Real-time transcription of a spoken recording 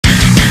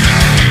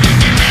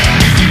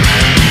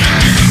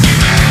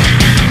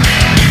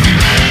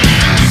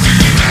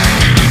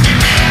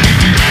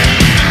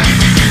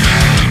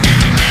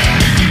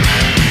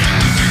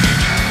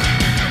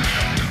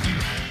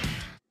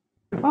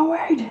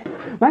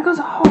Michaels,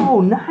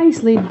 oh,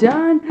 nicely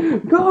done.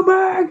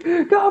 Goldberg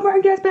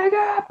gets back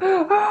up.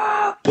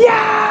 Oh,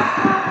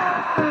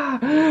 yeah!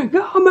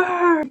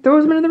 Goldberg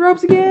throws him into the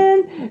ropes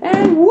again,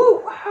 and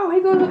woo, wow,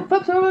 he goes,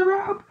 flips over the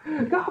rope.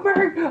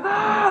 Goldberg,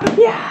 oh,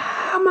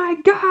 yeah, my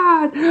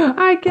God,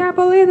 I can't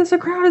believe this. The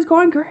crowd is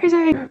going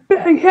crazy.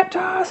 Big hip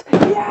toss,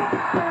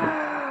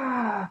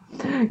 yeah!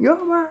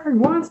 Goldberg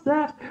wants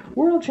that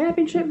World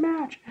Championship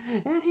match,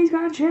 and he's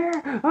got a chair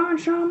on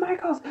Shawn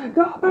Michaels.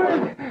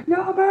 Goldberg,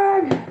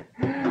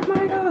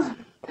 Michaels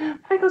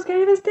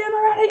can't even stand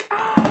already.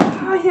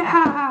 Oh,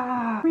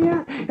 yeah!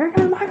 Here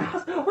comes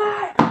Michaels.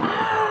 What?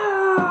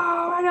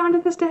 Oh, right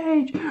onto the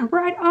stage.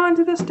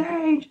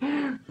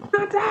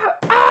 Knocked out.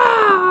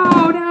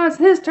 Oh, now it's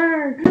his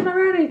turn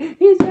already.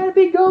 He's got to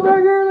beat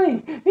Goldberg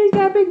early.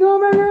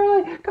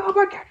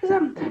 Goldberg catches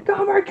him.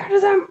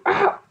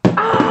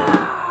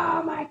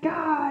 Oh, my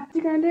God. What's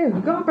he gonna do?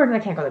 Goldberg, I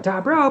can't go to the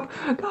top rope.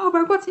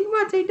 Goldberg, what's he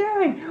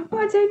doing?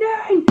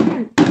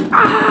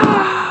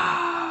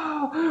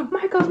 Oh!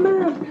 Michaels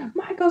moved.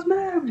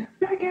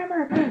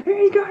 Jackhammer.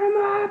 He's got him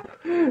up.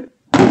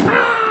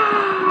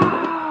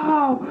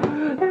 Oh!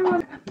 That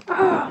was...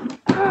 Oh!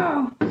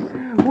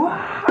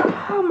 Wow!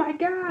 Oh, my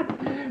God.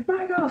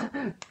 Michaels.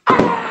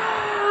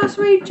 Ah!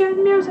 Sweet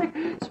chin music.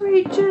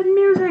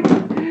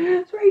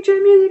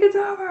 It's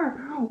over.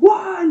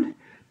 1,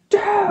 2.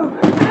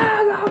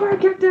 Ah!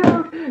 Goldberg kicked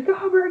out.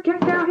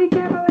 He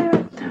can't believe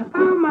it.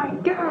 Oh, my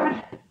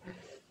God.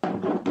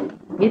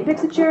 He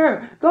picks a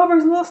chair.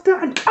 Goldberg's a little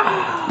stunned.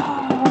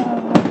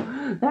 Oh!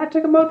 That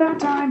took him out that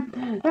time.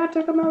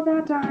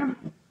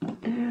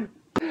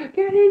 Can he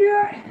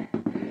do it?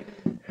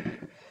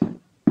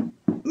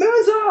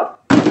 Moonsault!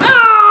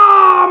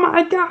 Oh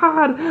my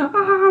God! A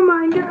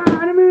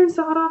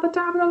moonsault off the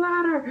top of the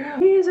ladder.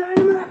 He's eyeing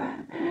him up.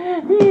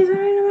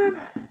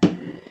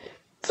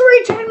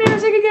 Sweet chin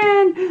music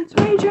again.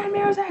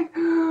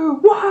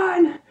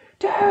 1,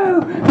 2.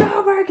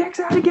 Goldberg kicks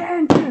out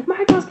again.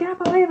 Michaels can't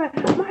believe it.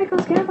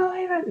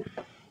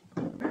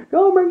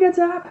 Goldberg gets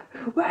up.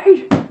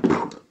 Wait.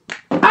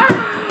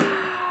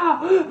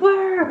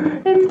 Flair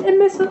and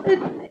missile.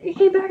 He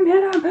came back and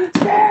hit him.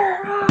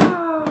 Spear.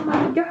 Oh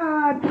my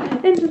God.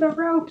 Into the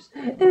ropes.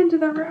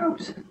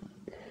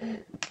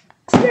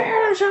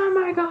 Spear to Shawn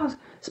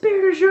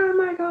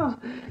Michaels.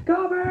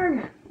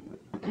 Goldberg.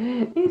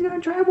 He's gonna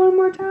try one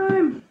more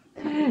time.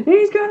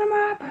 He's got him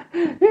up.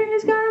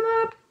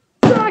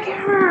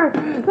 Jackhammer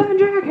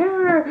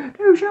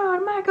to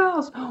Shawn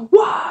Michaels.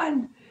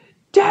 1,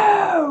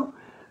 2,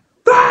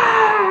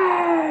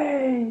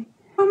 3.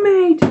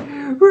 Meet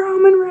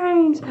Roman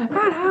Reigns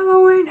at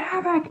Halloween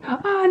Havoc.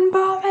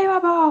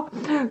 Unbelievable.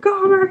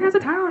 Goldberg has a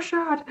title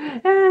shot,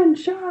 and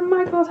Shawn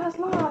Michaels has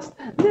lost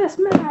this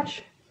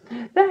match.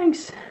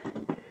 Thanks.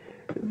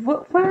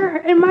 Flair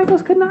and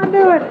Michaels could not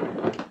do it.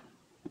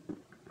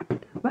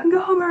 But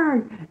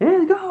Goldberg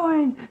is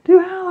going